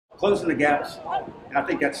closing the gaps. I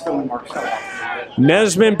think that's still in Marquel.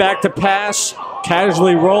 Neasman back to pass,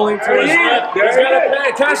 casually rolling to his left. He's got a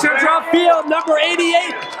pay. Touchdown drop field, number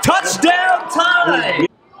 88, touchdown time.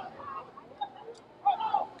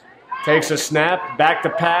 Takes a snap, back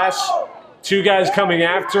to pass. Two guys coming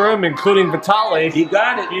after him, including Vitale. He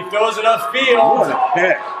got it. He throws it upfield.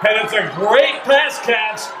 And it's a great pass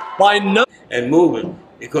catch by no. And moving,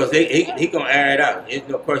 because he gonna air it out. There's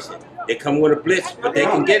no question. They come with a blitz, but they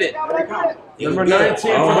can get it. Number 19 for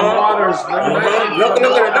the Waters. Look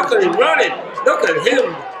at him running. Look at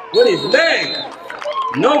him with his leg.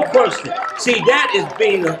 No question. See, that is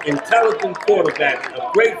being an intelligent quarterback. A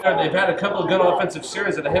great. They've had a couple of good offensive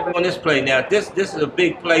series that have on this play now. This is a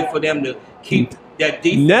big play for them to keep that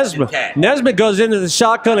defense intact. Neasman goes into the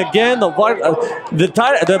shotgun again.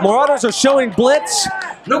 The Marauders are showing blitz.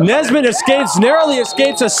 Neasman narrowly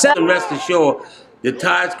escapes a sack. The rest assured, the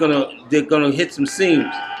Tide's they're gonna hit some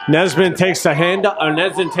seams. Neasman takes the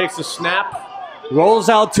Neasman takes the snap. Rolls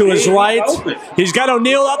out to his right. He's got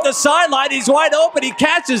O'Neal up the sideline. He's wide open. He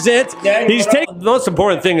catches it. The most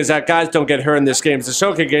important thing is that guys don't get hurt in this game. It's a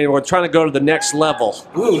Soka game. We're trying to go to the next level.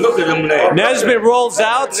 Ooh, look at him there. Neasman rolls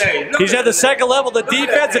out. He's at the second level. The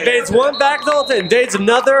defense evades one backfield, invades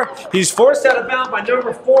another. He's forced out of bounds by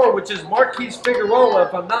number 4, which is Marquez Figueroa,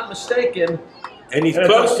 if I'm not mistaken. And he's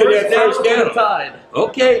close to that first down.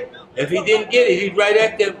 Okay. If he didn't get it, he's right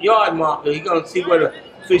at the yard marker. He's going to see where the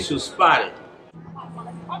officials spotted.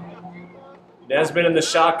 Neasman in the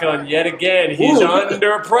shotgun yet again. He's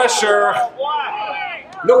under pressure.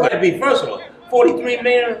 Look at me, first of all,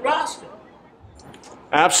 43-man roster.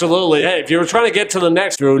 Absolutely. Hey, if you were trying to get to the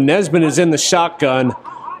next through, Neasman is in the shotgun.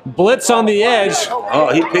 Blitz on the edge.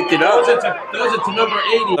 Oh, he picked it up. Throws it to number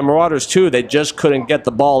 80. The Marauders, too, they just couldn't get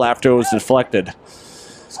the ball after it was deflected.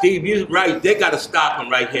 Steve, you're right. They got to stop him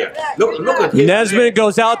right here. Look at him. Neasman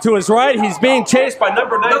goes out to his right. He's being chased by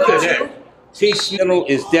number 92. Look at that. See, Schnittle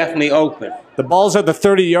is definitely open. The ball's at the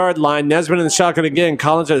 30-yard line. Neasman in the shotgun again.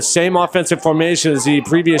 Collins at the same offensive formation as the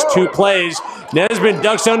previous 2 plays. Neasman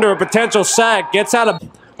ducks under a potential sack. Gets out of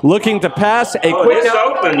looking to pass. Quick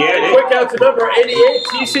out to number 88,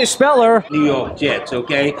 T.C. Speller. New York Jets,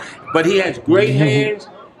 okay? But he has great hands.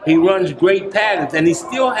 He runs great patterns. And he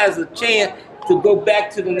still has a chance to go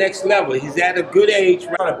back to the next level. He's at a good age.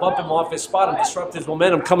 Trying to bump him off his spot and disrupt his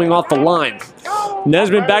momentum coming off the line.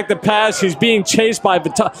 Neasman back to pass. He's being chased by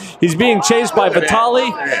Vitale.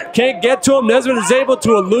 Can't get to him. Neasman is able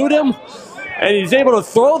to elude him, and he's able to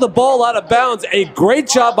throw the ball out of bounds. A great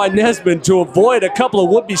job by Neasman to avoid a couple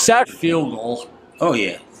of would-be sack field goals. Oh,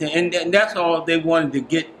 yeah. And that's all they wanted to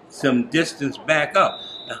get some distance back up.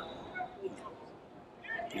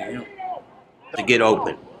 To get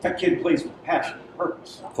open. That kid plays with passion and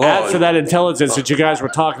purpose. Adds to that intelligence that you guys were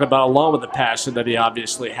talking about, along with the passion that he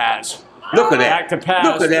obviously has. Look at that. Back to pass.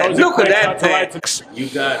 Look at that. Look at that. You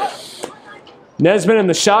got it. Neasman in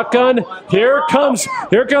the shotgun. Here comes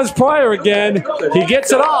Pryor again. He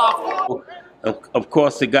gets it off. Of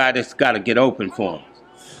course, the guy that's got to get open for him.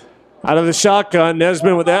 Out of the shotgun,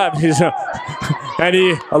 Neasman with that.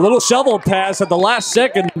 A little shovel pass at the last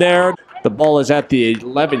second there. The ball is at the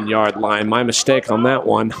 11-yard line. My mistake on that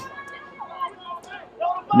one.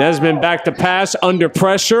 Neasman back to pass, under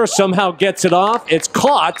pressure, somehow gets it off. It's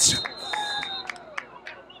caught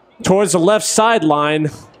towards the left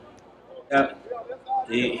sideline.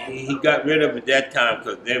 He got rid of it that time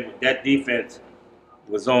because that defense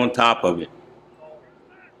was on top of it.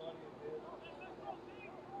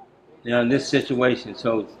 Now in this situation,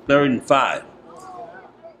 so it's 3rd and 5.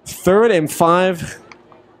 3rd and 5.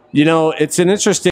 You know, it's an interesting